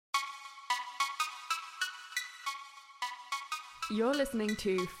You're listening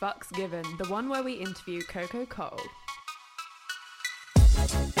to Fucks Given, the one where we interview Coco Cole.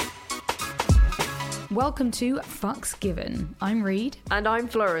 Welcome to Fucks Given. I'm Reed. And I'm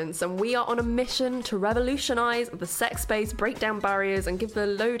Florence, and we are on a mission to revolutionise the sex space, break down barriers, and give the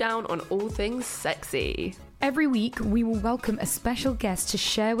lowdown on all things sexy. Every week, we will welcome a special guest to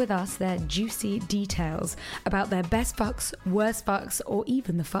share with us their juicy details about their best fucks, worst fucks, or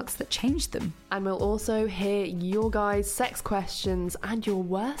even the fucks that changed them. And we'll also hear your guys' sex questions and your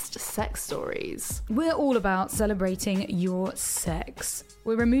worst sex stories. We're all about celebrating your sex.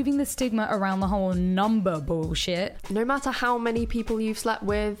 We're removing the stigma around the whole number bullshit. No matter how many people you've slept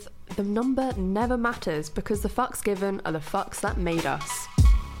with, the number never matters because the fucks given are the fucks that made us.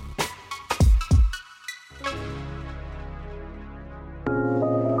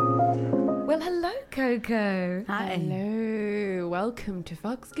 Well, hello, Coco. Hi. Hello. Welcome to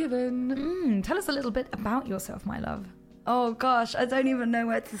Fucks Given. Tell us a little bit about yourself, my love. Oh gosh, I don't even know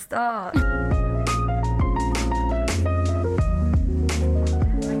where to start.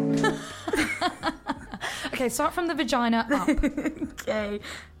 Okay, start from the vagina up. Okay,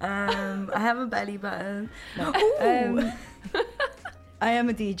 I have a belly button. No. I am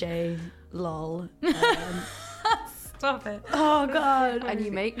a DJ. Lol. Stop it. Oh god. And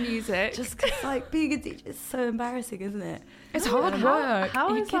you make music. Just 'cause, like, being a DJ is so embarrassing, isn't it? It's hard work. How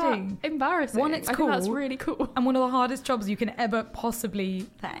Are you is kidding? that embarrassing? One, it's I cool. think that's really cool. And one of the hardest jobs you can ever possibly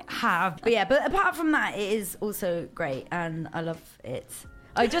Thanks. have. But yeah, but apart from that, it is also great, and I love it.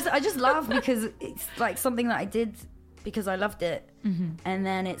 I just laugh because it's like something that I did because I loved it, and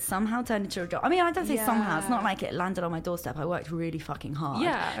then it somehow turned into a job. I mean, I don't say somehow. It's not like it landed on my doorstep. I worked really fucking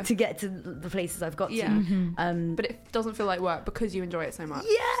hard to get to the places I've got to. But it doesn't feel like work because you enjoy it so much.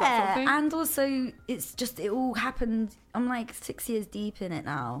 Yeah, and also it all happened. I'm like 6 years deep in it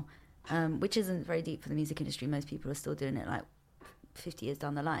now, which isn't very deep for the music industry. Most people are still doing it like 50 years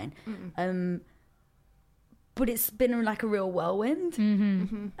down the line. But it's been like a real whirlwind.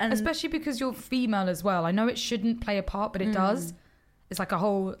 And especially because you're female as well. I know it shouldn't play a part, but it does. It's like a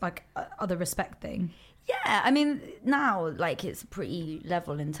whole like other respect thing. Yeah, I mean, now like it's pretty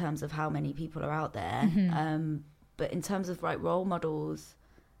level in terms of how many people are out there. But in terms of like role models,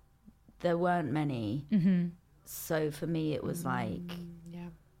 there weren't many. So for me, it was like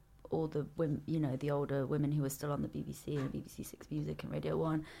all the women, you know, the older women who were still on the BBC and BBC Six Music and Radio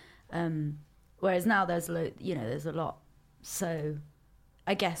One. Whereas now there's a lot. So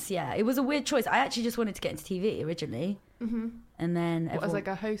I guess, it was a weird choice. I actually just wanted to get into TV originally. And then as like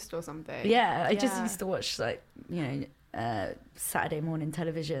a host or something. Yeah, I just used to watch like, Saturday morning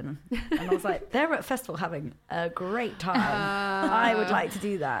television. And I was like, they're at a festival having a great time. I would like to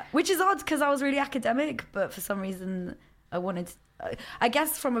do that. Which is odd because I was really academic, but for some reason I wanted, I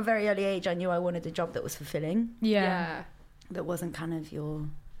guess from a very early age I knew I wanted a job that was fulfilling. Yeah. That wasn't kind of your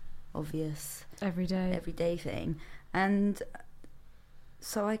obvious everyday thing. And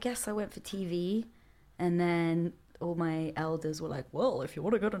so I guess I went for TV, and then all my elders were like, well, if you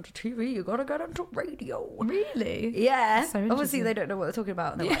want to get into TV, you got to get into radio. Really? Yeah. So obviously they don't know what they're talking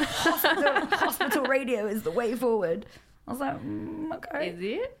about, and they're like, hospital radio is the way forward. I was like, okay. Is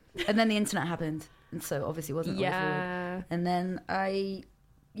it? And then the internet happened, and so obviously it wasn't the way forward. And then I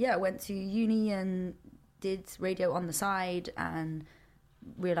went to uni and did radio on the side, and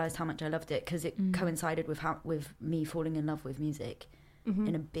realised how much I loved it because it coincided with me falling in love with music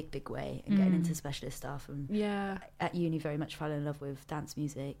in a big way and getting into specialist stuff. And at uni very much fell in love with dance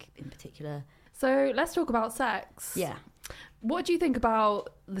music in particular. So let's talk about sex. Yeah. What do you think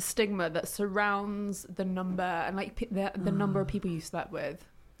about the stigma that surrounds the number and like the number of people you slept with?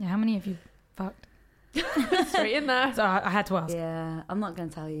 Yeah, how many have you fucked? Straight in there. So I had to ask. Yeah, I'm not going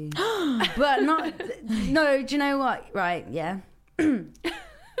to tell you. But no, do you know what? Right, yeah.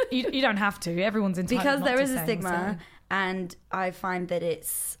 You don't have to. Everyone's entitled because not there to is a say, stigma, so. And I find that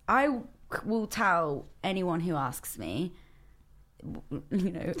I will tell anyone who asks me,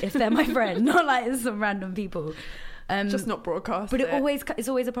 if they're my friend, not like some random people, just not broadcast. But it's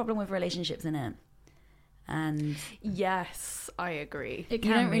always a problem with relationships, isn't it? And yes, I agree. It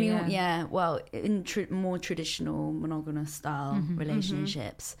you can don't really, be, well, in more traditional monogamous style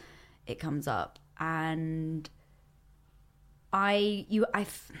relationships, it comes up, and I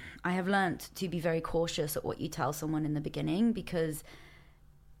have learnt to be very cautious at what you tell someone in the beginning, because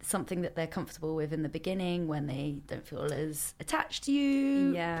something that they're comfortable with in the beginning, when they don't feel as attached to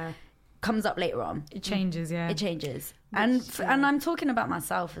you, comes up later on. It changes, It changes. And I'm talking about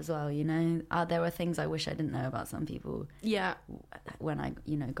myself as well, there were things I wish I didn't know about some people. Yeah. When I,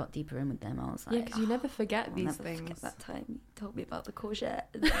 got deeper in with them, I was like... because you never forget these never things. Forget that time you told me about the courgette.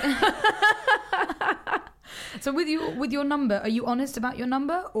 So with your number, are you honest about your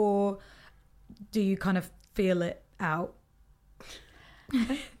number, or do you kind of feel it out?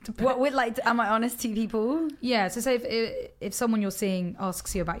 What with like, am I honest to people? Yeah. So say if someone you're seeing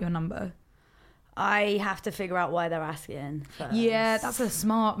asks you about your number, I have to figure out why they're asking first. yeah, that's a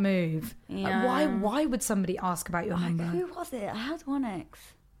smart move. Yeah. Why would somebody ask about your number? Who was it? I had one ex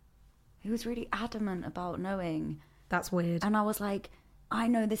who was really adamant about knowing. That's weird. And I was like, I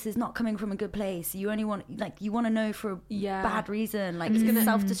know this is not coming from a good place. You only want, like, you want to know for a bad reason. Like, it's gonna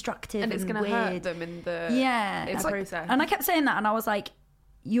self-destructive and it's gonna weird. hurt them in the it's process. Like, and I kept saying that, and I was like,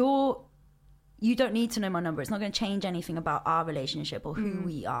 you don't need to know my number. It's not going to change anything about our relationship or who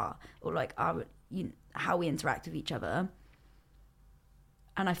we are or like how we interact with each other.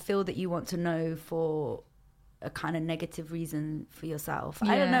 And I feel that you want to know for a kind of negative reason for yourself.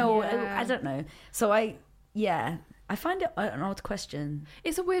 I don't know. Yeah. I don't know. So I find it an odd question.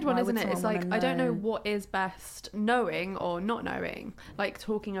 It's a weird one, Why isn't would it? It's someone like, wanna I don't know know? what is best, knowing or not knowing, like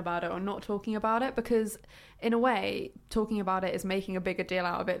talking about it or not talking about it, because in a way, talking about it is making a bigger deal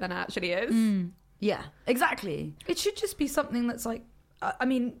out of it than it actually is. Yeah, exactly. It should just be something that's like, I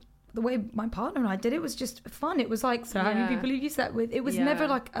mean, the way my partner and I did it was just fun. It was like, so how many people have you slept with? It was never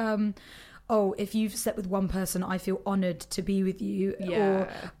like, oh, if you've slept with one person, I feel honoured to be with you. Or,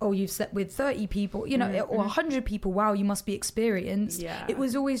 oh, you've slept with 30 people, you know, or 100 people. Wow, you must be experienced. Yeah. It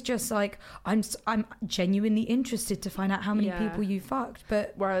was always just like, I'm genuinely interested to find out how many people you fucked.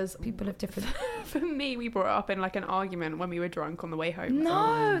 But whereas people have different... For me, we brought it up in like an argument when we were drunk on the way home.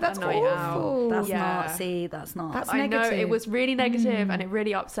 No, that's awful. That's That's I know, negative. it was really negative and it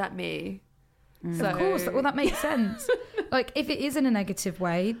really upset me. So, Of course, well, that makes sense. Like, if it is in a negative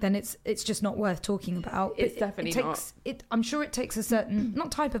way, then it's just not worth talking about. It's But definitely it takes, not. I'm sure it takes a certain,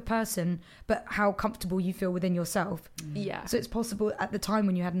 not type of person, but how comfortable you feel within yourself. Yeah. So it's possible at the time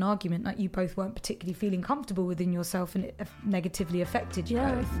when you had an argument, like you both weren't particularly feeling comfortable within yourself, and it negatively affected you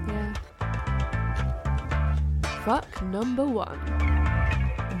both. Yeah. Fuck number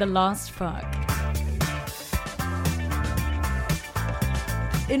 1. The last fuck.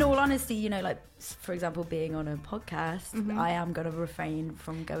 In all honesty, you know, like, for example, being on a podcast, I am going to refrain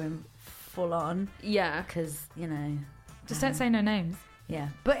from going full on. Yeah. Because, you know. Just don't say no names. Yeah.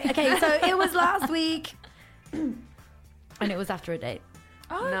 But, okay, so it was last week. And it was after a date.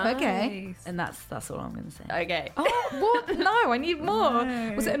 Oh, Nice. okay. And that's all I'm going to say. Okay. Oh, what? No, I need more.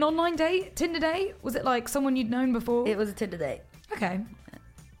 No. Was it an online date? Tinder date? Was it like someone you'd known before? It was a Tinder date. Okay.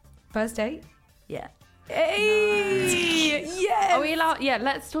 First date? Yeah. Hey! Yes! Are we allowed? Yeah,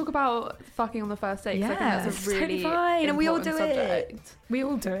 let's talk about fucking on the first date. 'Cause I think Yeah, that's a really totally fine, and we all important do it. subject. We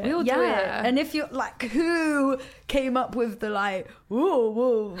all do it. We all do it. And if you're like, who came up with the like,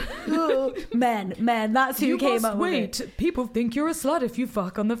 whoa, men, that's who you came must up wait. with it. People think you're a slut if you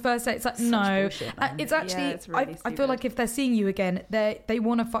fuck on the first date. It's like, no. bullshit, man. It's actually, Yeah, it's really I feel like if they're seeing you again, they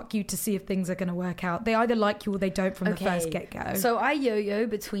want to fuck you to see if things are going to work out. They either like you or they don't from the first get-go. So I yo-yo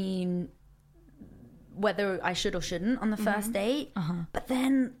between whether I should or shouldn't on the first date. But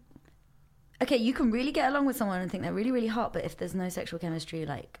then, okay, you can really get along with someone and think they're really, really hot, but if there's no sexual chemistry,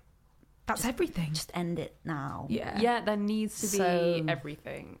 like, that's everything. just end it now. Yeah. Yeah, there needs to be So-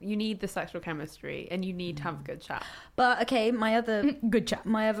 everything. You need the sexual chemistry and you need to have a good chat. But okay, my other Good chat.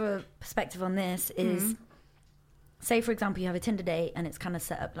 perspective on this is, say for example, you have a Tinder date and it's kind of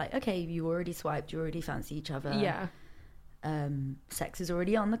set up like, okay, you already swiped, you already fancy each other. Yeah. Sex is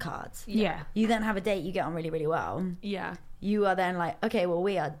already on the cards. Yeah. You then have a date, you get on really, really well. Yeah. You are then like, okay, well,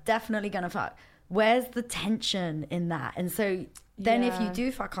 we are definitely gonna fuck. Where's the tension in that? And so then if you Yeah.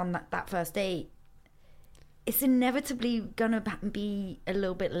 do fuck on that first date, it's inevitably gonna be a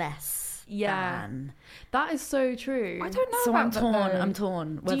little bit less. Yeah. than. That is so true. I don't know So about I'm that, torn. though. I'm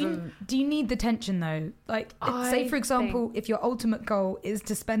torn. Do you need the tension though? Like, say I for example, if your ultimate goal is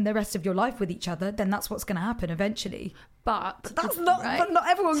to spend the rest of your life with each other, then that's what's going to happen eventually. But That's not. Right? But not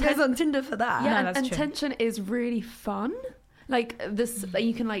everyone goes on Tinder for that. yeah, No, and, that's and true. tension is really fun. Like this, like,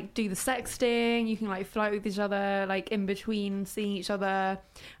 you can like do the sexting, you can like flirt with each other, like in between seeing each other,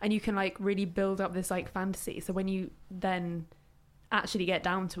 and you can like really build up this like fantasy. So when you then actually get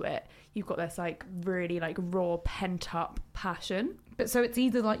down to it, you've got this like really like raw pent up passion. But so it's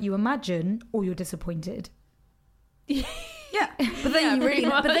either like you imagine or you're disappointed. Yeah, but then Yeah, you really, pretty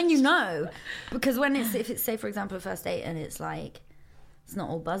but then you much. know, because when if it's say for example a first date and it's like it's not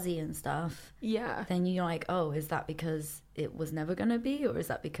all buzzy and stuff, Yeah. then you're like, oh, is that because it was never gonna be, or is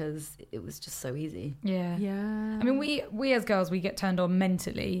that because it was just so easy? Yeah. Yeah. I mean, we as girls, we get turned on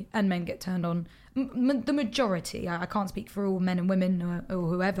mentally, and men get turned on. The majority, I can't speak for all men and women or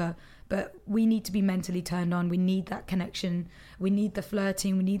whoever, but we need to be mentally turned on. We need that connection. We need the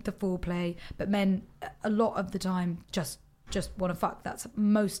flirting. We need the foreplay. But men, a lot of the time, just want to fuck. That's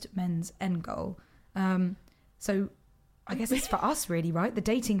most men's end goal. So I guess it's for us, really, right? The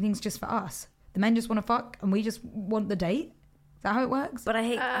dating thing's just for us. The men just want to fuck, and we just want the date. Is that how it works? But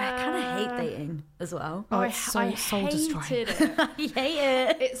I kind of hate dating as well. Oh, it's so soul destroying. hated it. I hate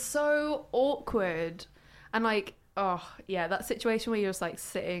it. It's so awkward. And like, oh yeah, that situation where you're just like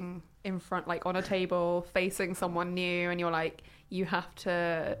sitting in front, like on a table facing someone new, and you're like, you have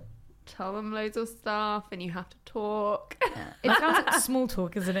to tell them loads of stuff and you have to talk. It sounds like small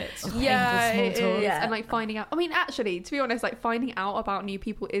talk, isn't it? It's just Yeah, painful it small talk. is. Yeah. And like finding out, I mean, actually, to be honest, like finding out about new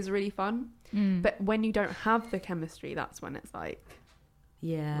people is really fun. But when you don't have the chemistry, that's when it's like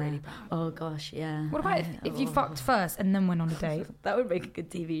Yeah. really bad. Oh gosh, yeah. What about if you fucked first and then went on a date? That would make a good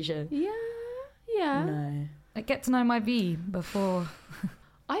TV show. Yeah. No. Like, get to know my V before.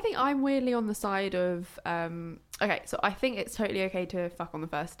 I think I'm weirdly on the side of okay, so I think it's totally okay to fuck on the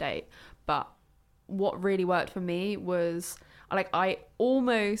first date, but what really worked for me was like I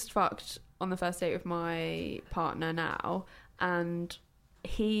almost fucked on the first date with my partner now, and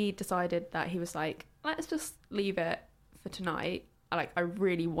he decided that he was like, let's just leave it for tonight. I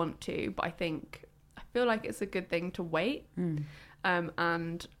really want to, but I feel like it's a good thing to wait.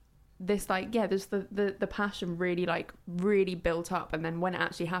 And this there's the passion really built up, and then when it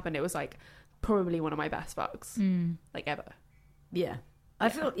actually happened, it was like probably one of my best fucks like ever. Yeah. I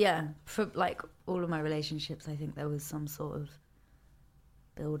feel, for like all of my relationships, I think there was some sort of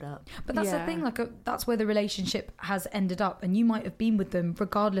build up. But that's the thing, that's where the relationship has ended up, and you might have been with them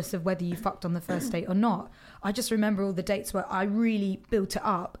regardless of whether you fucked on the first date or not. I just remember all the dates where I really built it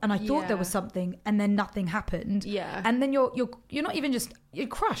up, and I thought there was something, and then nothing happened. Yeah. And then you're not even just, you're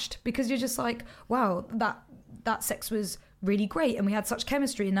crushed, because you're just like, wow, that sex was really great, and we had such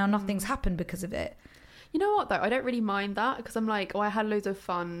chemistry, and now nothing's happened because of it. You know what though? I don't really mind that, because I'm like, I had loads of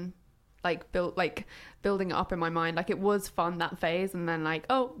fun building it up in my mind. Like, it was fun, that phase, and then like,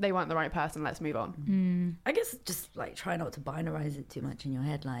 oh, they weren't the right person, let's move on. I guess just like try not to binarize it too much in your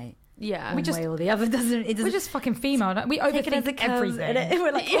head, like Yeah. one way or the other. We're We're just fucking female. We overthink everything.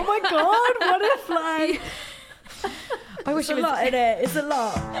 We're like, oh my god, what if like I wish it's a lot in it. It's a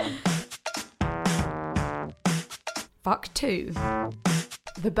lot. Fuck 2.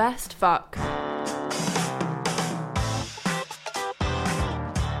 The best fuck.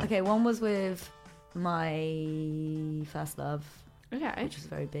 Okay, one was with my first love, Okay. which was a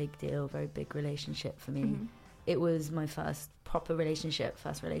very big deal, very big relationship for me. It was my first proper relationship,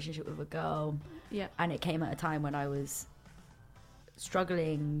 first relationship with a girl. Yeah. And it came at a time when I was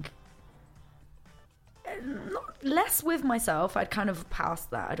struggling, not less with myself. I'd kind of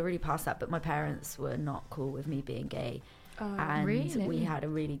passed that. I'd already passed that, but my parents were not cool with me being gay. And really? we had a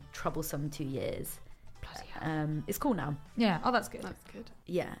really troublesome 2 years. Bloody hell. It's cool now. Yeah. Oh, that's good. That's good.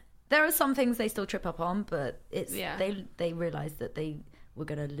 Yeah. There are some things they still trip up on, but it's Yeah. they realized that they were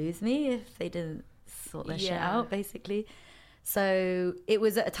going to lose me if they didn't sort their shit out, basically. So it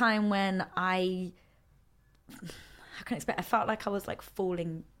was at a time when how can I explain? I felt like I was like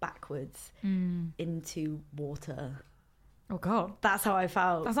falling backwards into water. Oh God. That's how I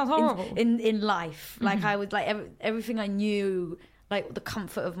felt. That sounds horrible. In life. Like I was like everything I knew, like the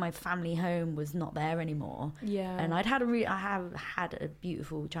comfort of my family home was not there anymore. Yeah. And I have had a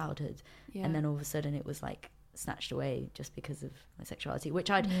beautiful childhood, and then all of a sudden it was like snatched away just because of my sexuality, which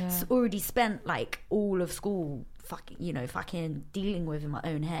I'd already spent like all of school fucking dealing with in my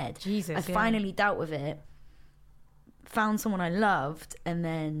own head. Jesus. I finally dealt with it, found someone I loved, and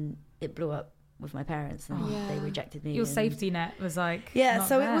then it blew up with my parents, and they rejected me. Your safety net was like it was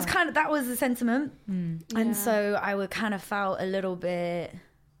there. kind of, that was the sentiment. And so I would kind of felt a little,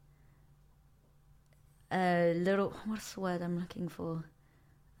 what's the word I'm looking for,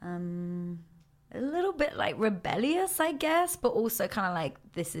 a little bit like rebellious, I guess, but also kind of like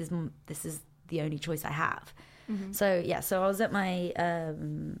this is the only choice I have. So I was at my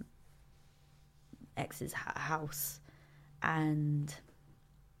ex's house, and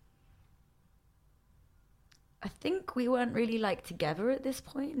I think we weren't really like together at this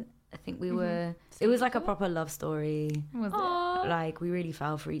point. I think we were. It was like a proper love story. Was it? Like we really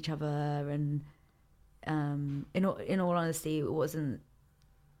fell for each other, and in all honesty, it wasn't.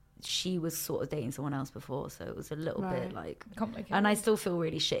 she was sort of dating someone else before, so it was a little bit like complicated. And I still feel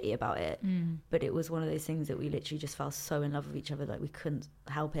really shitty about it. But it was one of those things that we literally just fell so in love with each other, like we couldn't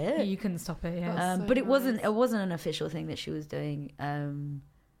help it. You couldn't stop it. But it wasn't an official thing that she was doing.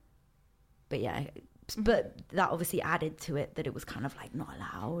 But yeah, but that obviously added to it that it was kind of like not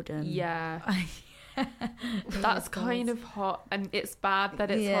allowed. And that's kind of hot, and it's bad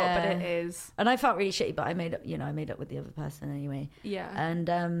that it's hot, but it is. And I felt really shitty, but I made up with the other person anyway. And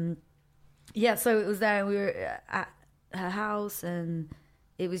so it was there, and we were at her house, and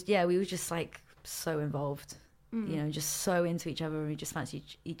it was we were just like so involved, just so into each other, and we just fancied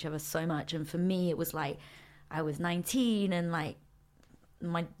each other so much. And for me, it was like I was 19, and like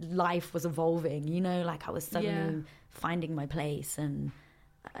my life was evolving, like I was suddenly finding my place, and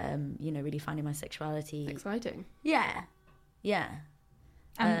really finding my sexuality. Exciting. Yeah.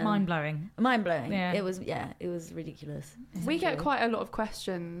 And mind-blowing. Yeah. It was ridiculous. We get quite a lot of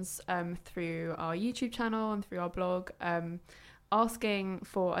questions through our YouTube channel and through our blog, asking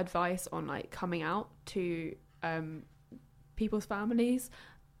for advice on like coming out to people's families.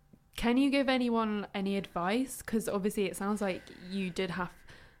 Can you give anyone any advice? Because obviously it sounds like you did have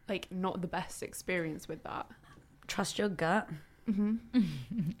like not the best experience with that. Trust your gut.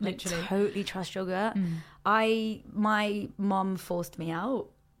 Literally, totally trust your gut. My mom forced me out.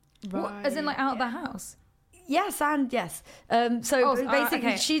 Right. What, as in like out of the house? Yes and yes. Basically,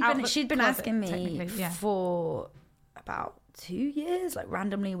 okay. she'd been asking me for about 2 years. Like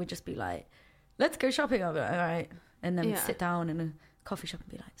randomly, would just be like, "Let's go shopping." I'll be like, "All right," and then we'd sit down in a coffee shop and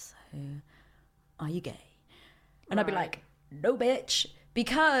be like, "So, are you gay?" And I'd be like, "No, bitch,"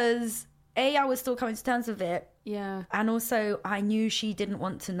 because I was still coming to terms with it. Yeah. And also, I knew she didn't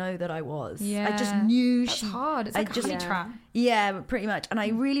want to know that I was. Yeah. I just knew That's hard. It's like a honey trap. Yeah, pretty much. And I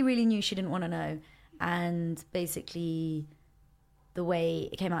really, really knew she didn't want to know. And basically, the way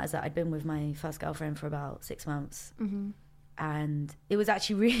it came out is that I'd been with my first girlfriend for about 6 months. And it was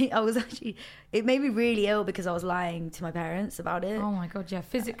actually it made me really ill because I was lying to my parents about it. Oh my God, yeah,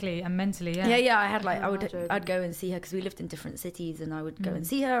 physically and mentally, Yeah, I had like, I'd go and see her because we lived in different cities, and I would go and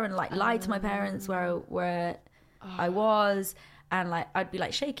see her and like lie to my parents where I was, and like, I'd be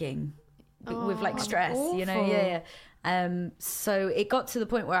like shaking with like stress, awful. So it got to the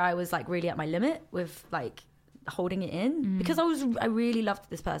point where I was like really at my limit with like holding it in because I really loved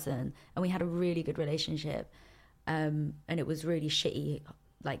this person and we had a really good relationship. And it was really shitty,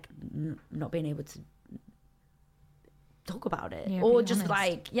 like not being able to talk about it or just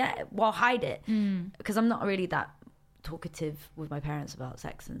honest. Hide it because I'm not really that talkative with my parents about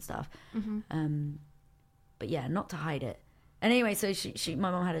sex and stuff. But yeah, not to hide it. And anyway, so my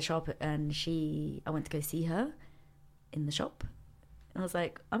mom had a shop, and I went to go see her in the shop. And I was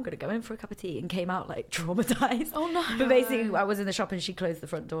like, I'm going to go in for a cup of tea, and came out like traumatized. Oh no. But basically I was in the shop and she closed the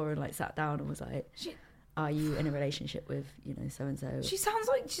front door and like sat down and was like, are you in a relationship with, so-and-so? She sounds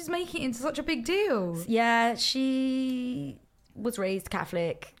like she's making it into such a big deal. Yeah, she was raised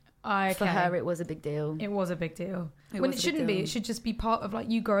Catholic. Okay. For her, it was a big deal. It was a big deal. When it shouldn't be. It should just be part of like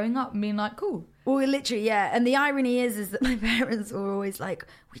you growing up and being like, cool. Well, literally, yeah. And the irony is that my parents were always like,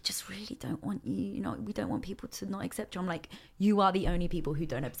 we just really don't want you, we don't want people to not accept you. I'm like, you are the only people who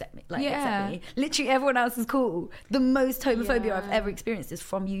don't accept me. Accept me. Literally, everyone else is cool. The most homophobia I've ever experienced is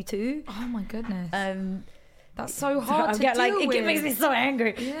from you two. Oh my goodness. That's so hard to deal with. It makes me so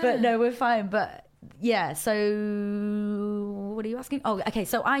angry. Yeah. But no, we're fine. But yeah, so what are you asking? Oh, okay.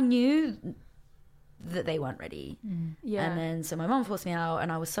 So I knew that they weren't ready. Yeah. And then so my mom forced me out,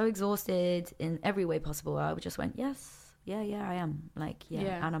 and I was so exhausted in every way possible. I just went, yes, yeah, I am. Like,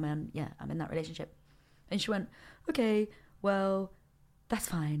 and I'm in that relationship. And she went, okay, well, that's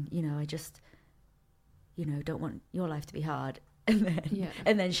fine. I just, don't want your life to be hard. And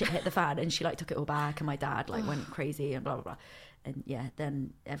then shit hit the fan, and she like took it all back, and my dad like went crazy and blah blah blah. And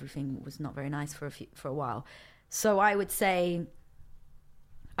then everything was not very nice for a while. So I would say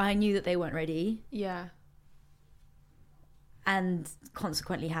I knew that they weren't ready. Yeah. And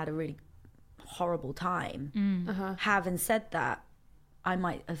consequently had a really horrible time. Having said that, I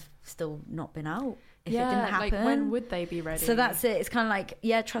might have still not been out if it didn't happen. Like when would they be ready? So that's it. It's kind of like,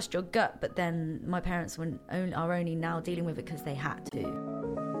 trust your gut. But then my parents are only now dealing with it because they had to.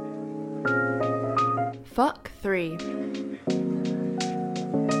 Fuck 3.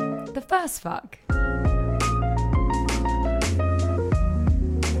 The first fuck. I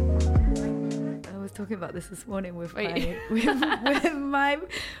was talking about this morning with my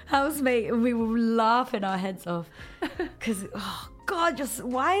housemate, and we were laughing our heads off because, oh God, just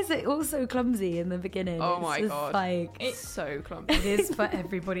why is it all so clumsy in the beginning? Oh It's my just God. like It's so clumsy. It is for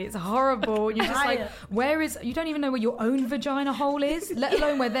everybody. It's horrible. You're just like, you don't even know where your own vagina hole is, let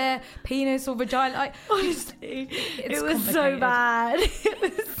alone where their penis or vagina. Like, honestly, it's it was so complicated. bad. It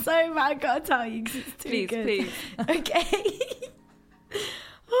was so bad. Gotta tell you, 'cause it's too Please, good. please. Okay.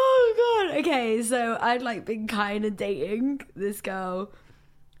 Oh God. Okay, so I'd like been kind of dating this girl.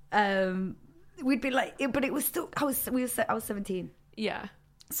 We'd be like, but it was still. I was 17, Yeah.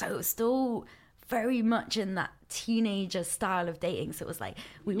 so it was still very much in that teenager style of dating. So it was like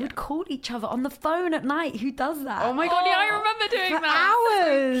we would call each other on the phone at night. Who does that? Oh my God, yeah, I remember doing For that.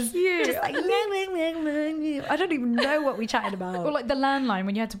 hours. Cute. Just like I don't even know what we chatted about. or like the landline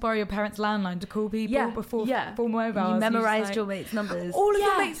when you had to borrow your parents' landline to call people before mobiles. You memorized just your like, mates' numbers. all of your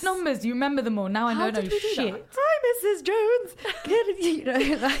Yes. mates' numbers. You remember them all. Now I How don't know did we do shit. Hi, Mrs. Jones. You know,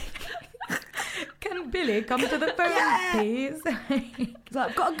 like, Can Billy come to the phone, Yeah. please? it's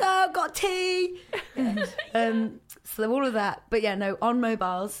like, got to go, got tea. So all of that. But yeah, no, on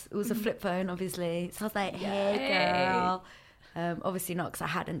mobiles, it was a flip phone, obviously. So I was like, hey, Yay. girl. Obviously not, because I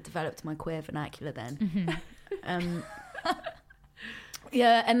hadn't developed my queer vernacular then.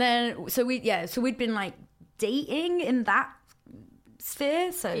 Yeah, and then, so we'd been like dating in that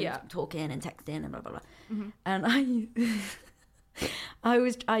sphere. So talking and texting and blah, blah, blah. And I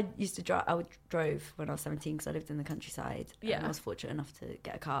drove when I was 17 because I lived in the countryside. Yeah. And I was fortunate enough to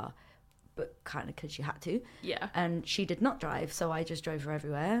get a car, but kind of because she had to. Yeah. And she did not drive, so I just drove her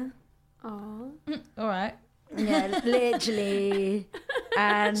everywhere. Oh. All right. Yeah, literally.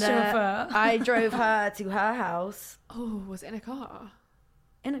 And Chauffeur. I drove her to her house Oh, was it in a car?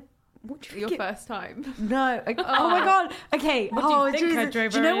 in a. What do you Your think it- first time? No. Oh my God. Okay. What do you think I Jesus.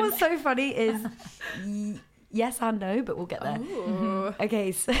 drove Do you her know in? what's so funny is yes and no, but we'll get there. Ooh.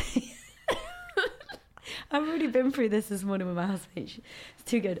 Okay, so I've already been through this morning with my housemate. It's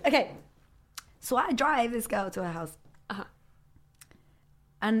too good. Okay, so I drive this girl to her house. Uh-huh.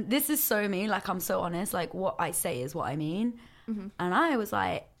 And this is so me, like I'm so honest, like what I say is what I mean. And I was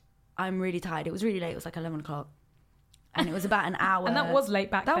like, I'm really tired. It was really late. It was like 11 o'clock. And it was about an hour. And that was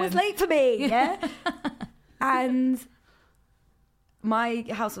late back then. That was late for me, yeah? And my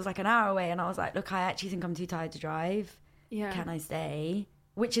house was like an hour away. And I was like, look, I actually think I'm too tired to drive. Yeah. Can I stay?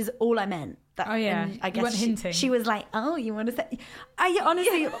 Which is all I meant. That, Oh, yeah. and I You guess weren't hinting. she was like, oh, you want to stay? I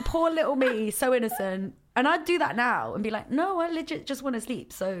honestly, poor little me, so innocent. And I'd do that now and be like, no, I legit just want to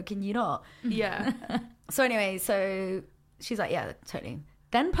sleep. So can you not? Yeah. So anyway, so she's like, yeah, totally.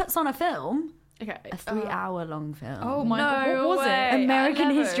 Then puts on a film, Okay. a 3-hour long film. Oh my God. No What was way. it?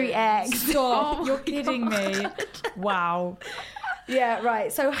 American 11. History X. Stop. Oh You're my kidding me. Wow. Yeah,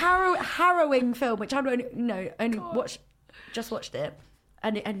 right. So harrowing film, which I'd only just watched it,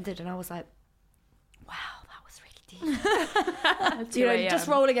 and it ended, and I was like, wow, that was really deep. 2 a.m. Just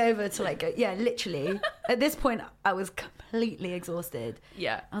rolling over to like, yeah, literally. At this point, I was completely exhausted.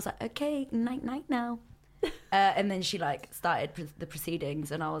 Yeah. I was like, okay, night now. And then she like started the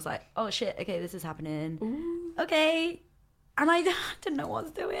proceedings, and I was like, oh shit, okay, this is happening. Ooh. Okay. And I didn't know what I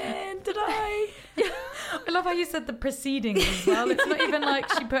was doing, did I? I love how you said the proceedings as well. It's not even like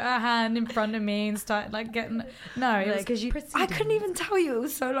she put her hand in front of me and started like getting. No, it was Because I proceedings. couldn't even tell you. It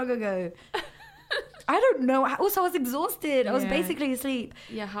was so long ago. I don't know. Also, I was exhausted. I was Yeah. basically asleep.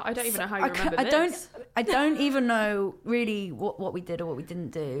 Yeah. I don't even know how you I remember I don't. this. I don't even know really what we did or what we didn't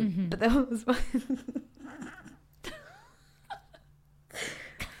do. But there was.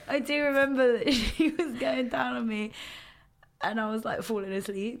 I do remember that she was going down on me, and I was like falling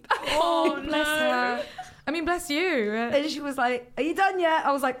asleep. Oh, Bless no. her. I mean, bless you. And she was like, "Are you done yet?"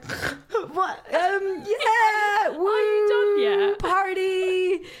 I was like, "What? Yeah, woo, Are you done yet?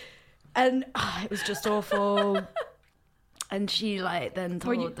 Party!" And it was just awful. And she like then Were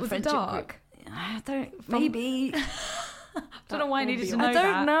told you, the was it friendship dark? group. I don't. Maybe I don't know why I needed to know I that.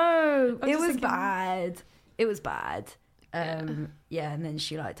 don't know. I'm It just was thinking- bad. It was bad. Yeah, and then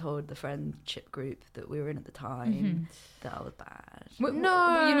she like told the friendship group that we were in at the time that I was bad. Were you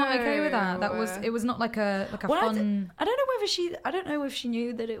not okay with that? No. It was not like a Well, fun. I don't know if she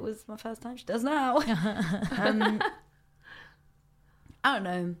knew that it was my first time. She does now. I don't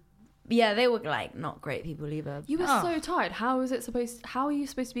know. Yeah, they were like not great people either. You were Oh. so tired. How are you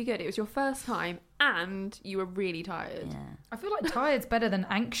supposed to be good? It was your first time and you were really tired. Yeah. I feel like tired's better than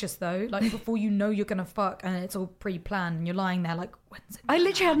anxious though. Like before you know you're gonna fuck and it's all pre-planned and you're lying there like, when's it? I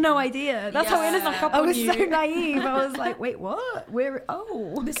literally had no idea. That's how Yeah. innocent Snuck up I on was. you. So naive. I was like, wait, what? Where?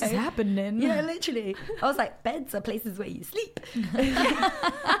 Oh, This is okay. happening. Yeah, literally. I was like, beds are places where you sleep.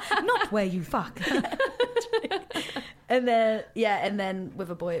 Not where you fuck. And then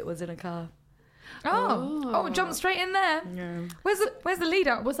with a boy, it was in a car. Oh, jump straight in there. Yeah. Where's the lead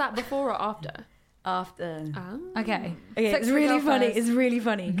up? Was that before or after? After. Okay. It's really funny. It's really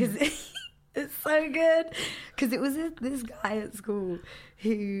funny because it's so good. Because it was this guy at school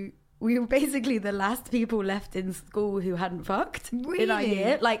who we were basically the last people left in school who hadn't fucked in our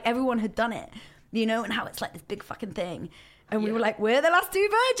year. Like everyone had done it, you know, and how it's like this big fucking thing. And we were like, we're the last two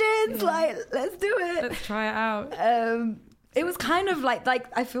virgins. Like, let's do it. Let's try it out. It was kind of like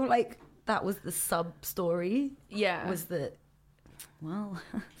I feel like that was the sub story. Yeah. Was that, well,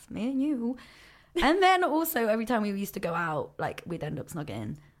 it's me and you. And then also every time we used to go out, like we'd end up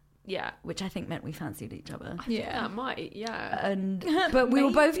snugging. Yeah. Which I think meant we fancied each other. I think that might, yeah. And but we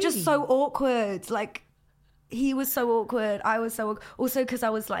were both just so awkward. Like he was so awkward. I was so also because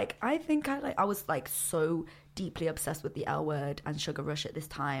I was like, I was like so deeply obsessed with the L word and Sugar Rush at this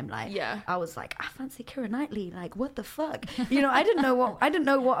time. Like I was like, I fancy Keira Knightley. Like what the fuck? You know, I didn't know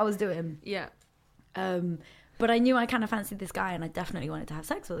what I was doing. Yeah. But I knew I kind of fancied this guy and I definitely wanted to have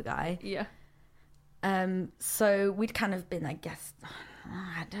sex with a guy. Yeah. So we'd kind of been, I guess,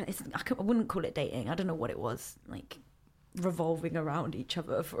 I wouldn't call it dating. I don't know what it was, like revolving around each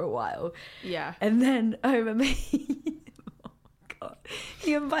other for a while. Yeah. And then I remember he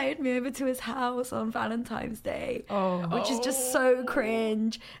invited me over to his house on Valentine's Day, which is just so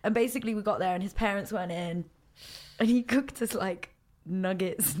cringe. And basically we got there and his parents weren't in and he cooked us like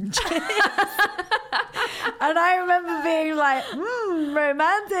nuggets and chips. And I remember being like,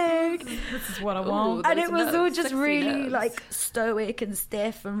 romantic. This is what I want. And it was all just really like stoic and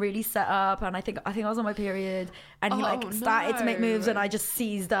stiff and really set up. And I think I was on my period and he started to make moves and I just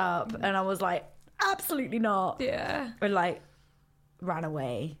seized up and I was like, absolutely not. Yeah. And like ran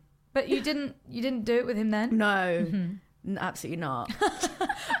away. But you didn't do it with him then? No. Absolutely not.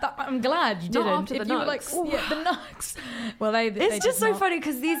 I'm glad you didn't. Not after if the you were like, yeah, the nugs. Well, it's just so funny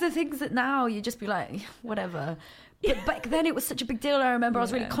because these are things that now you just be like, whatever. But back then it was such a big deal. I remember I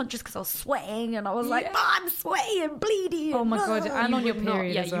was really conscious because I was sweating and I was like, I'm sweaty and bleeding. Oh my God. And on your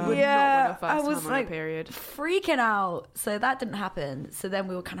period Yeah, as you well. would not want a first I was time on like a period. freaking out. So that didn't happen. So then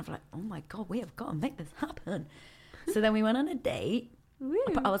we were kind of like, oh my God, we have got to make this happen. So then we went on a date.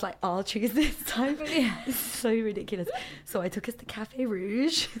 But I was like, I'll choose this time. It's so ridiculous. So I took us to Cafe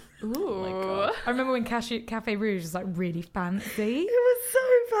Rouge. Ooh. Oh my God. I remember when Cafe Rouge was like really fancy. It was so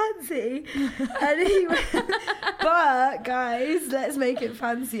fancy. And he went, but guys, let's make it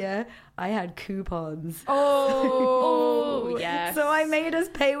fancier. I had coupons. Oh, yes. So I made us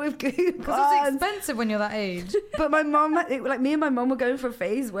pay with coupons. Because it's expensive when you're that age. But my mum, like me and my mum were going for a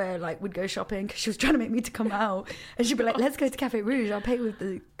phase where like we'd go shopping because she was trying to make me to come out. And she'd be like, let's go to Cafe Rouge. I'll pay with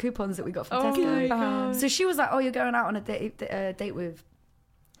the coupons that we got from Tesco. God. So she was like, oh, you're going out on a date with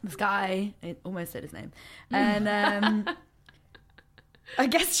this guy. I almost said his name. And I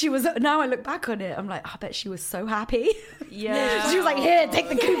guess she was, now I look back on it, I'm like, I bet she was so happy. Yeah. She was like, here, take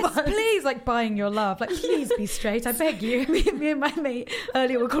the coupons. Please, like buying your love. Like, please be straight, I beg you. Me and my mate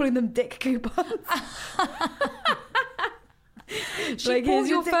earlier were calling them dick coupons. She bought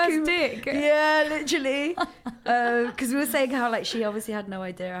your first dick. Yeah, literally. Because we were saying how like she obviously had no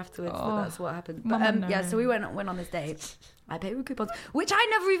idea afterwards that that's what happened. But yeah, so we went on this date. I paid with coupons, which I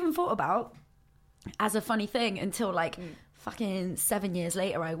never even thought about as a funny thing until like fucking 7 years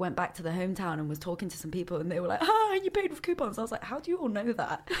later. I went back to the hometown and was talking to some people and they were like, you paid with coupons. I was like, how do you all know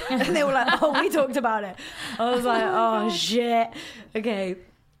that? And they were like, we talked about it. I was like, oh shit. Okay.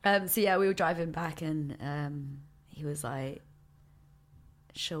 So yeah, we were driving back and he was like,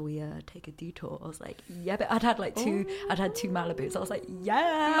 shall we take a detour? I was like, yeah, but I'd had two Malibus. I was like,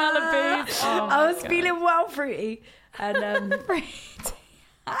 yeah, Malibus. Oh I was feeling well fruity. And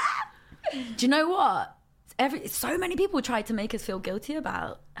do you know what? So many people tried to make us feel guilty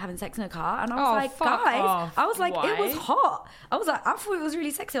about having sex in a car, and I was like, guys, I was like, why? it was hot. I was like, I thought it was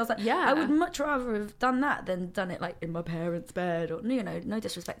really sexy. I was like, yeah, I would much rather have done that than done it like in my parents' bed, or no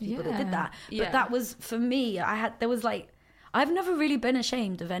disrespect to people that did that, but that was for me. I've never really been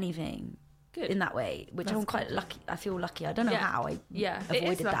ashamed of anything. Good. In that way, which I'm quite lucky. I feel lucky. I don't know how I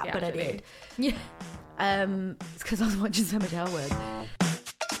avoided that, but I did. Yeah. It's because I was watching so much L Word.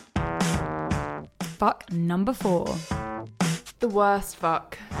 Fuck number 4. The worst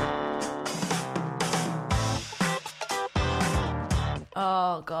fuck.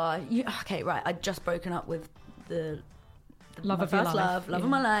 Oh God. Okay, right. I'd just broken up with the love my of your first life. love of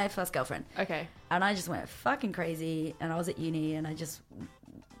my life, first girlfriend. Okay. And I just went fucking crazy, and I was at uni, and I just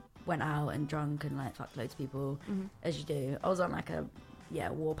went out and drunk and like fucked loads of people, as you do. I was on like a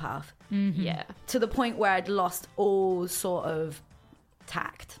warpath. Mm-hmm. Yeah. To the point where I'd lost all sort of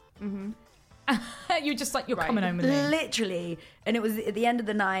tact. Mm-hmm. You're just like, you're coming home with me. Literally. And it was at the end of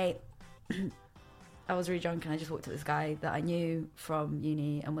the night. I was really drunk and I just walked to this guy that I knew from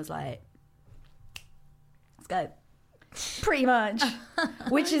uni and was like, let's go. Pretty much.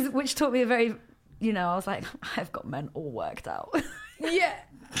 which taught me a very, you know, I was like, I've got men all worked out. Yeah.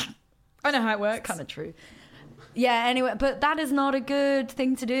 I know how it works. It's kind of true. Yeah, anyway, but that is not a good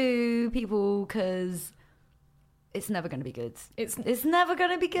thing to do, people, because it's never going to be good. It's never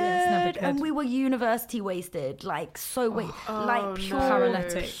going to be good. Yeah, it's never good. And we were university wasted, like like pure,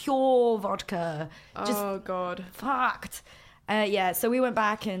 paralytic. pure vodka. Just God. fucked. Yeah, so we went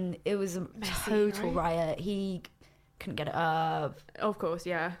back and it was a total right? riot. He couldn't get it up. Of course,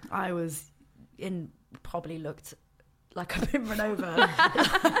 yeah. I was probably looked like I've been run over.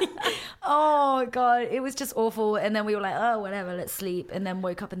 Oh God, it was just awful. And then we were like, oh, whatever, let's sleep. And then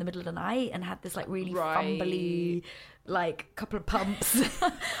woke up in the middle of the night and had this like really fumbly, like couple of pumps.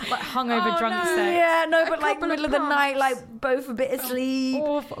 Like hungover drunk sex. Yeah, no, but like couple of middle of the pumps. night, like both a bit asleep.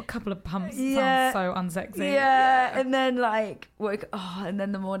 Awful. A couple of pumps. Yeah. Sounds so unsexy. Yeah, and then like and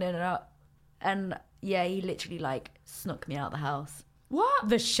then the morning and yeah, he literally like snuck me out the house. What?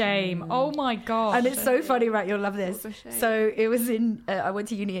 The shame. Oh my God. And it's so funny, right? You'll love this. What a shame. So it was I went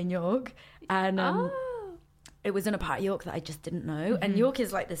to uni in York, and it was in a part of York that I just didn't know. And York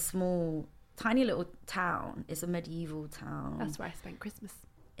is like this small, tiny little town. It's a medieval town. That's where I spent Christmas.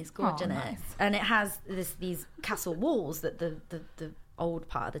 It's gorgeous, isn't it? nice. And it has these castle walls that the old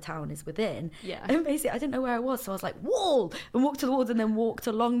part of the town is within. Yeah. And basically, I didn't know where I was, so I was like, wall! And walked to the walls and then walked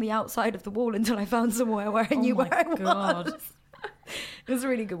along the outside of the wall until I found somewhere where I knew where I was. It was a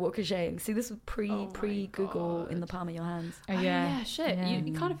really good walk of shame. See, this was pre-Google in the palm of your hands. Oh, Oh, yeah. yeah, shit. Yeah.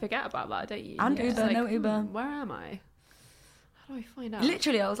 You kind of forget about that, don't you? And You're just Uber, no Uber. Where am I? How do I find out?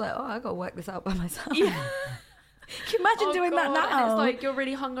 Literally, I was like, oh, I gotta work this out by myself. Yeah. Can you imagine doing that God, now? and it's like you're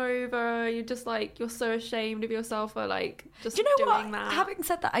really hungover. You're just like you're so ashamed of yourself for like just Do you know doing what? that. Having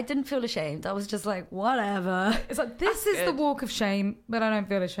said that, I didn't feel ashamed. I was just like, whatever. It's like, this is the walk of shame, but I don't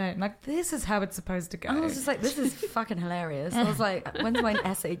feel ashamed. Like, this is how it's supposed to go. I was just like, this is fucking hilarious. I was like, when's my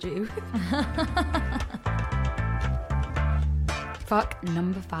essay due? Fuck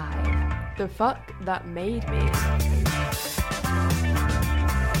number 5. The fuck that made me.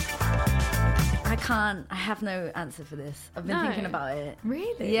 I have no answer for this. I've been thinking about it.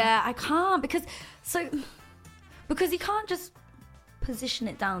 Really? Yeah, I can't because you can't just position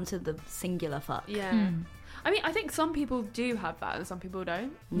it down to the singular fuck. Yeah. I mean, I think some people do have that and some people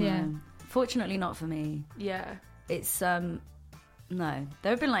don't. Yeah. Fortunately not for me. Yeah. It's no.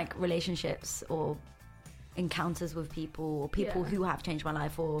 There have been like relationships or encounters with people or people who have changed my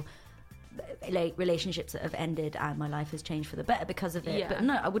life or like relationships that have ended and my life has changed for the better because of it. Yeah. But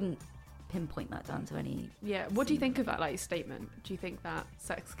no, I wouldn't pinpoint that down to any. Yeah. What do you think of that like statement? Do you think that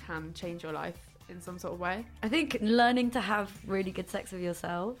sex can change your life in some sort of way? I think learning to have really good sex with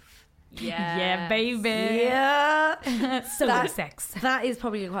yourself. Yeah. Yeah, baby. Yeah. So sex. That is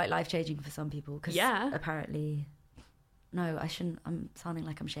probably quite life-changing for some people because Yeah. apparently... No, I shouldn't. I'm sounding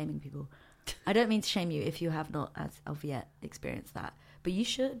like I'm shaming people. I don't mean to shame you if you have not as of yet experienced that. But you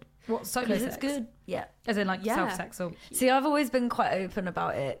should. What, solo Because sex? it's good. Yeah. As in, like, Yeah. self-sex or... See, I've always been quite open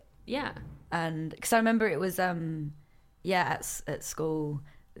about it. Yeah. And because I remember it was, at school,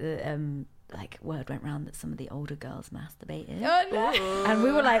 like word went round that some of the older girls masturbated. Oh, no. And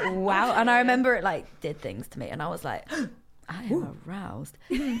we were like, wow. And I remember it like did things to me. And I was like, I am aroused.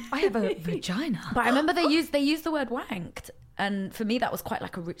 I have a vagina. But I remember they used the word wanked. And for me, that was quite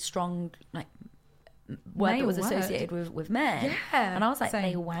like a strong like word Male that was word. associated with men. Yeah. And I was like, Same.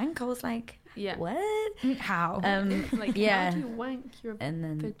 they wank? I was like, Yeah. what? How? Like, Yeah. how do you wank your And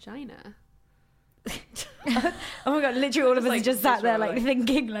then vagina? oh my god, literally all of us Like, just sat there like visual,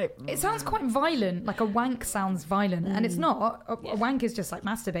 thinking like It sounds quite violent. Like a wank sounds violent, and it's not. A wank is just like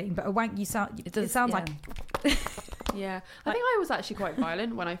masturbating, but a wank it sounds like Yeah. I think I was actually quite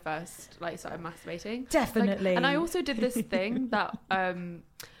violent when I first like started masturbating. definitely. Like, and I also did this thing that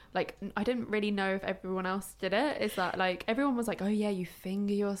like I didn't really know if everyone else did it. Is that like everyone was like, oh yeah, you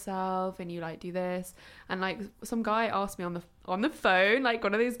finger yourself and you like do this, and like some guy asked me on the phone, like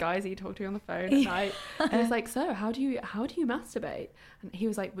one of these guys that you talk to on the phone at night, and it's like, so how do you masturbate? And he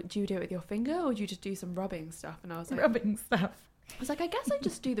was like, do you do it with your finger or do you just do some rubbing stuff? And I was like, rubbing stuff. I was like, I guess I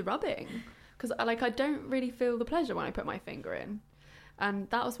just do the rubbing because like I don't really feel the pleasure when I put my finger in. And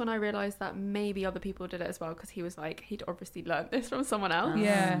that was when I realised that maybe other people did it as well, because he was like, he'd obviously learned this from someone else.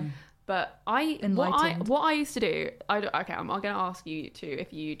 Yeah. But Enlightened. what I used to do, I'm going to ask you too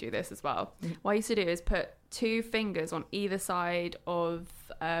if you do this as well. What I used to do is put 2 fingers on either side of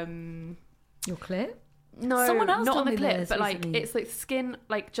Your clit? Someone else not on told the me clit, this but like recently. it's like skin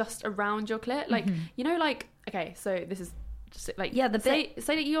like just around your clit, like you know, like okay, so this is just like Yeah, the say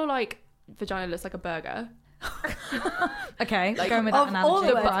that you're like vagina looks like a burger. Okay, Like, going with that analogy. all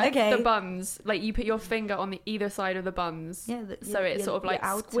the words, right. okay. The buns, like you put your finger on the either side of the buns. Yeah, So it sort of like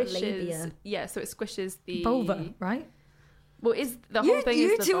outer squishes. labia. Yeah, so it squishes the Vulva, right? Well, is the whole thing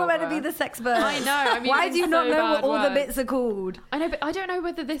You is the two are meant to vulva. be the sexperts. I know. I mean, Why it's do you so not know what bad all the words. bits are called? I know, but I don't know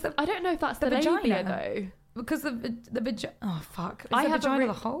whether this. I don't know if that's the, The labia vagina. though. Because the vagina. Oh fuck! Is I the have a vagina re-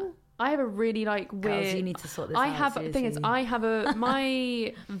 the hole? I have a really like Girls, weird. you need to sort this I out. have. The thing is, seriously. I have a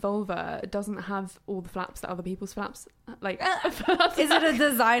my vulva doesn't have all the flaps that other people's flaps like. Is it a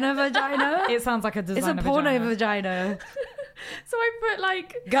designer vagina? It sounds like a It's designer a porno vagina. vagina. So I put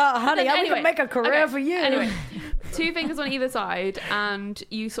like. God, honey, Then I'm anyway, gonna make a career okay, for you. Anyway, 2 fingers on either side, and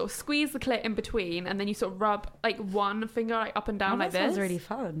you sort of squeeze the clit in between, and then you sort of rub like one finger like up and down like that this. sounds really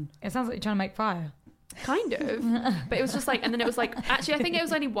fun. It sounds like you're trying to make fire. Kind of, but it was just like, and then it was like, actually, I think it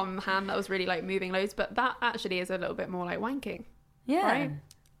was only one hand that was really like moving loads, but that actually is a little bit more like wanking. Yeah. Right?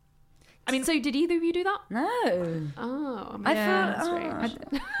 I mean, so did either of you do that? No. Oh, I Yeah, feel. strange.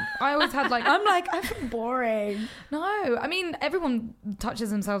 I always had like I feel boring. no. I mean, everyone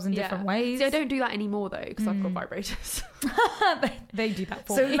touches themselves in different ways. See, I don't do that anymore though because I've got vibrators. they do that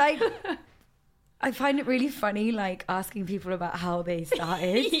for So me. like, I find it really funny, like asking people about how they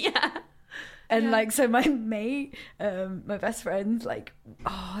started. Yeah. And Yeah. like, so my mate, my best friend, like,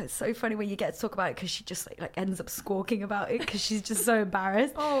 oh, it's so funny when you get to talk about it because she just like ends up squawking about it because she's just so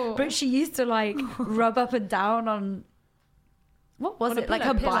embarrassed. Oh. But she used to like rub up and down on, what was On a it, like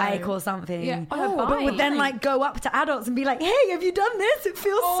pillow. a bike Pillow. or something? Yeah. On a But would bike. then like go up to adults and be like, "Hey, have you done this? It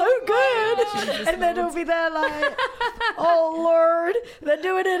feels Oh so my good." God. And then it'll be there like, "Oh Lord, they're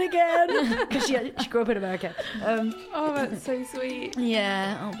doing it again." Because she grew up in America. Oh, that's so sweet.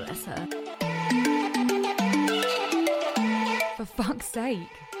 Yeah. Oh bless her. For fuck's sake.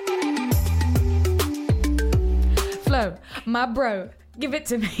 Flo, my bro, give it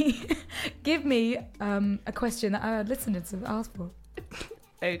to me. Give me a question that our listeners have asked for.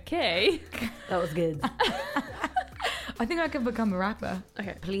 Okay. That was good. I think I could become a rapper.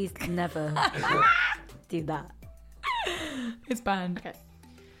 Okay. Please never do that. It's banned. Okay.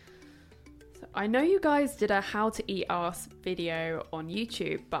 So I know you guys did a how to eat ass video on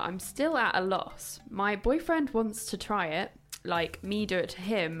YouTube, but I'm still at a loss. My boyfriend wants to try it, like me do it to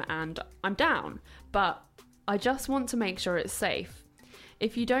him, and I'm down, but I just want to make sure it's safe.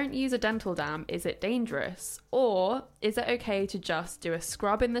 If you don't use a dental dam, is it dangerous? Or is it okay to just do a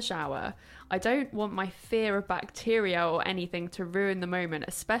scrub in the shower? I don't want my fear of bacteria or anything to ruin the moment,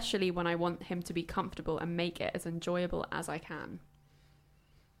 especially when I want him to be comfortable and make it as enjoyable as I can.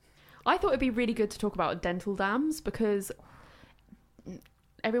 I thought it'd be really good to talk about dental dams because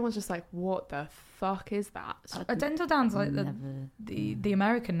everyone's just like, what the fuck is that? A dental dam's like Never. the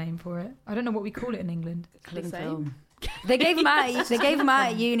American name for it. I don't know what we call it in England. Cling The same? film. They gave them out. They gave them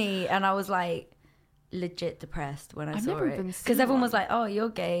out at uni, and I was like legit depressed when I I've saw never it even because seen everyone one. was like, "Oh, you're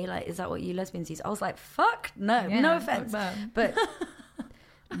gay. Like, is that what you lesbians use?" I was like, "Fuck no, Yeah, no fuck offense, that. but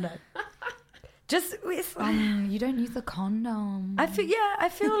no." Just it's, You don't use the condom. I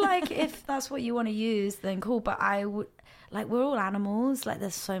feel like if that's what you want to use, then cool. But I would like we're all animals. Like,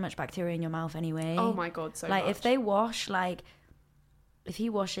 there's so much bacteria in your mouth anyway. Oh my god, so like much. if they wash, like if he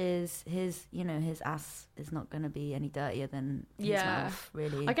washes his, his ass is not going to be any dirtier than his Yeah. mouth,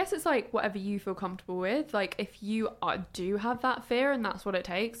 really. I guess it's like whatever you feel comfortable with. Like if you do have that fear and that's what it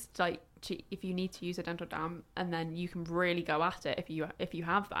takes, like if you need to use a dental dam and then you can really go at it if you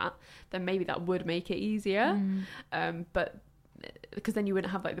have that, then maybe that would make it easier. But because then you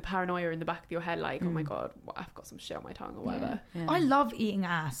wouldn't have like the paranoia in the back of your head, like, oh my god, I've got some shit on my tongue or whatever. Yeah. I love eating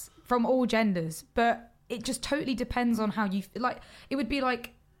ass from all genders, but it just totally depends on how you like. It would be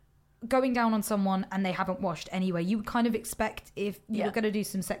like going down on someone and they haven't washed anyway. You would kind of expect if you were going to do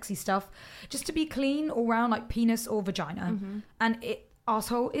some sexy stuff just to be clean all round, like penis or vagina, and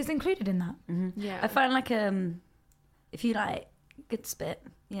asshole is included in that. Yeah. I find like if you like good spit,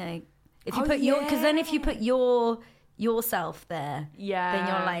 if you Oh, put because then if you put yourself there, Yeah. then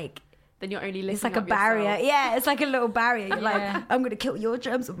you're like. Then you're only listening. It's like a barrier. Yeah, it's like a little barrier. You're Yeah. like, I'm going to kill your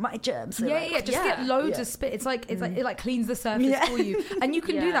germs with my germs. So like, Just get loads of spit. It's like it like cleans the surface for you, and you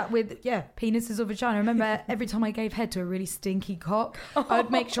can do Yeah. that with penises or vagina. I remember every time I gave head to a really stinky cock, I'd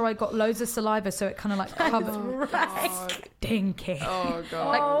make sure I got loads of saliva so it kind of like covered. Stinky. Oh god.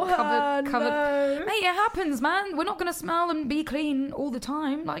 Like covered. no. Mate, it happens, man. We're not gonna smell and be clean all the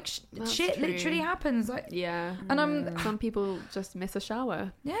time. Like That's shit, true. literally happens. Like Yeah. And some people just miss a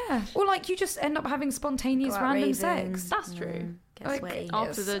shower. yeah, or like you just end up having spontaneous Go out random raving. sex. That's true. Get Like, sweaty.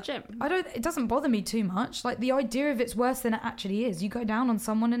 After the gym. I don't. It doesn't bother me too much. Like the idea of it's worse than it actually is. You go down on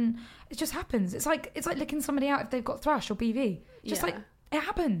someone and it just happens. It's like licking somebody out if they've got thrush or BV. Just Yeah. like it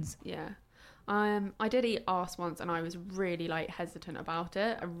happens. Yeah. I did eat arse once, and I was really like hesitant about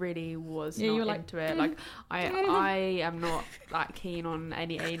it. I really was Yeah, you not were into it. Like I am not that keen on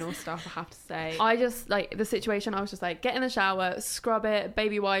any anal stuff, I have to say. I just like the situation. I was just like, get in the shower, scrub it,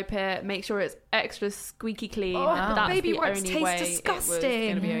 baby wipe it, make sure it's extra squeaky clean. Oh, That's baby the wipes only taste way disgusting.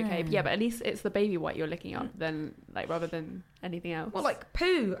 it was gonna be okay. But yeah, but at least it's the baby wipe you're licking up, then like rather than anything else. Well, like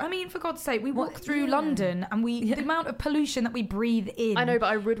poo. I mean, for God's sake, we walk through yeah. London and the amount of pollution that we breathe in. I know, but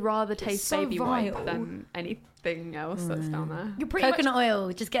I would rather taste so baby vile. wipe than anything else that's down there. You're pretty Coconut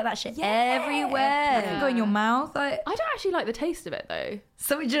oil, just get that shit everywhere. It can go in your mouth. I don't actually like the taste of it though.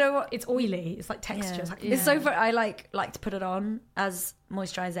 So do you know what? It's oily. It's like texture. Yeah. It's, like, It's so fun. I like to put it on as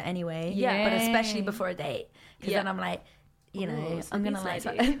moisturizer anyway. Yeah. But especially before a date, because then I'm like, you know, Ooh, I'm gonna sleepy,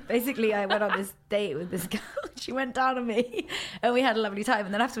 like. sleepy. Basically, I went on this date with this girl. She went down on me, and we had a lovely time.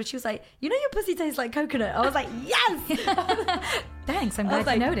 And then afterwards, she was like, "You know, your pussy tastes like coconut." I was like, "Yes." Thanks. I'm I glad was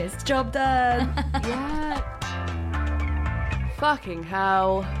like, you noticed. Job done. Yeah. Fucking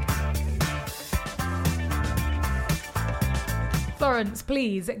hell. Florence,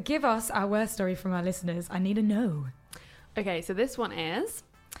 please give us our worst story from our listeners. I need to know. Okay, so this one is: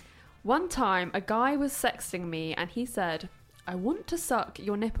 one time a guy was sexting me and he said, "I want to suck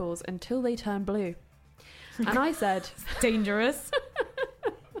your nipples until they turn blue." And I said, Dangerous.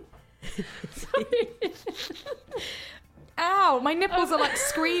 Ow, my nipples are like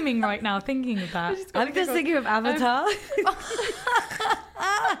screaming right now thinking of that. I'm just thinking of Avatar.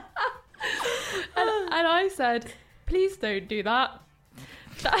 and I said, "Please don't do that."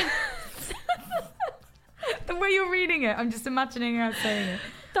 The way you're reading it, I'm just imagining her saying it.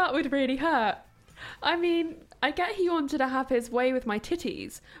 That would really hurt. I mean, I get he wanted to have his way with my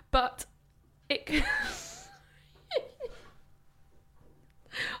titties, but it...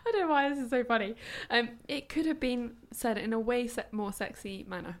 I don't know why this is so funny. It could have been said in a way more sexy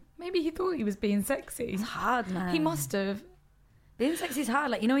manner. Maybe he thought he was being sexy. It's hard, man. He must have. Being sexy is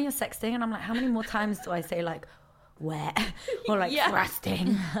hard. Like, you know when you're sexting and I'm like, how many more times do I say like wet or like Yeah.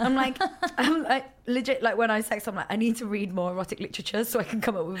 thrusting? I'm like legit, like when I sex, I'm like, I need to read more erotic literature so I can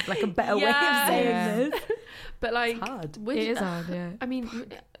come up with like a better way Yeah. of saying Yeah. this. But like, It's hard. would It you- is hard, yeah. I mean,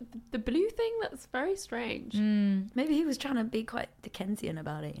 the blue thing, that's very strange. Maybe he was trying to be quite Dickensian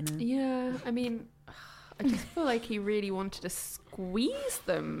about it, you know? Yeah, I mean, I just feel like he really wanted to squeeze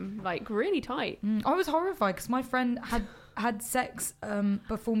them like really tight. I was horrified because my friend had sex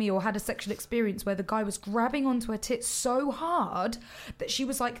before me, or had a sexual experience where the guy was grabbing onto her tits so hard that she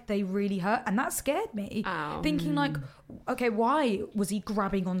was like, they really hurt, and that scared me. Ow. Thinking like, okay, why was he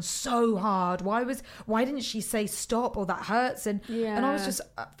grabbing on so hard? Why didn't she say stop, or that hurts? And I was just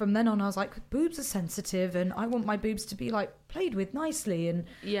from then on I was like, boobs are sensitive and I want my boobs to be like played with nicely. And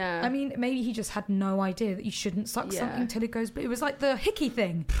Yeah. I mean, maybe he just had no idea that you shouldn't suck something till it goes blue. It was like the hickey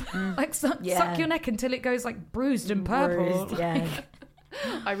thing. Like suck your neck until it goes like bruised and purple. Bruised, yeah.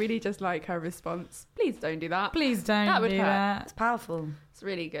 I really just like her response. Please don't do that. Please don't That would do hurt. that. It's powerful. It's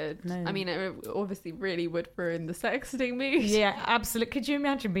really good. No. I mean, it obviously really would ruin the sexting mood. Yeah, absolutely. Could you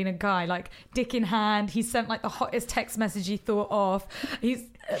imagine being a guy like dick in hand? He sent like the hottest text message he thought of.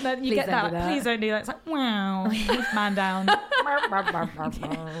 Then you Please get don't that, do like, that. please don't do that. It's like, wow, man down.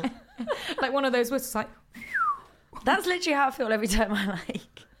 Like one of those whistles, like, That's literally how I feel every time I like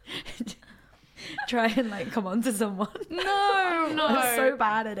try and like come on to someone. no. I'm so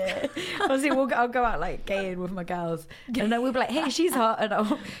bad at it. Obviously, I'll go out like gaying with my girls, and then we'll be like, "Hey, she's hot,"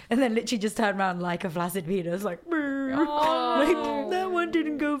 and then literally just turn around like a flaccid penis, like, like that one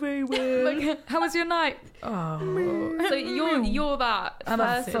didn't go very well. Like, how was your night? Oh, So you're that I'm a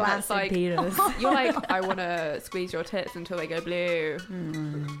person that's flaccid like, penis. you're like, I want to squeeze your tits until they go blue.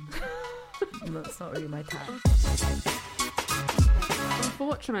 That's not really my type.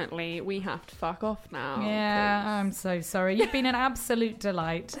 Unfortunately, we have to fuck off now. yeah. I'm so sorry. You've been an absolute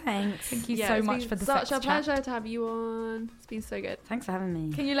delight. Thanks. Thank you Yeah, so it's much been for the such sex a chat. pleasure to have you on. It's been so good. Thanks for having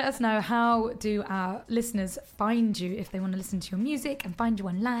me. Can you let us know, how do our listeners find you if they want to listen to your music and find you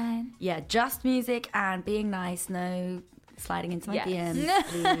online? Yeah, just music and being nice. No sliding into my Yes. DMs,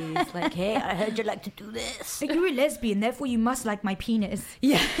 please. Like, hey, I heard you like to do this. You're a lesbian, therefore you must like my penis.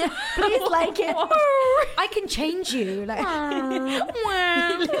 Yeah, please like it. I can change you. Like,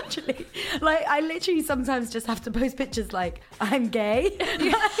 Literally, like I literally sometimes just have to post pictures like I'm gay.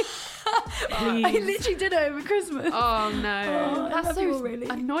 I literally did it over Christmas. Oh no, I that's love so you all, really.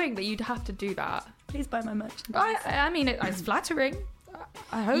 annoying that you'd have to do that. Please buy my merch. I mean, it's flattering.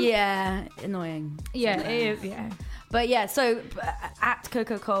 I hope. Yeah, annoying. Yeah, it is. Yeah. But yeah, so at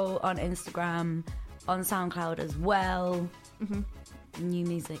Coco Cole on Instagram, on SoundCloud as well. New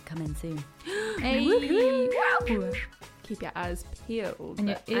music coming soon. Hey. Keep your eyes peeled. And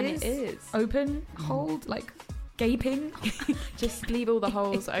your ears it is. Open, hold, like gaping. Just leave all the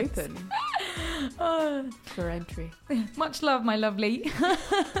holes open for entry. Much love, my lovely.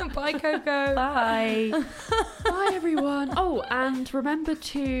 Bye, Coco. Bye. Bye, everyone. Oh, and remember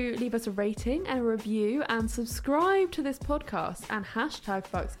to leave us a rating and a review and subscribe to this podcast and hashtag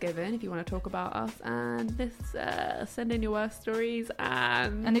Fucksgiven if you want to talk about us and this send in your worst stories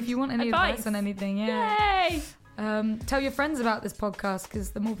and if you want any advice on anything, Yay! Tell your friends about this podcast, because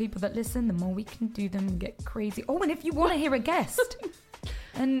the more people that listen, the more we can do them and get crazy. Oh, and if you want to hear a guest,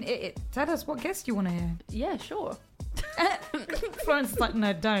 and tell us what guest you want to hear. Yeah, sure. Florence is like,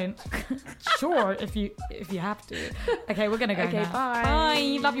 no, don't. Sure, if you have to. Okay, we're gonna go now. Bye.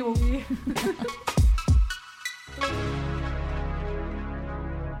 Bye. Love you all.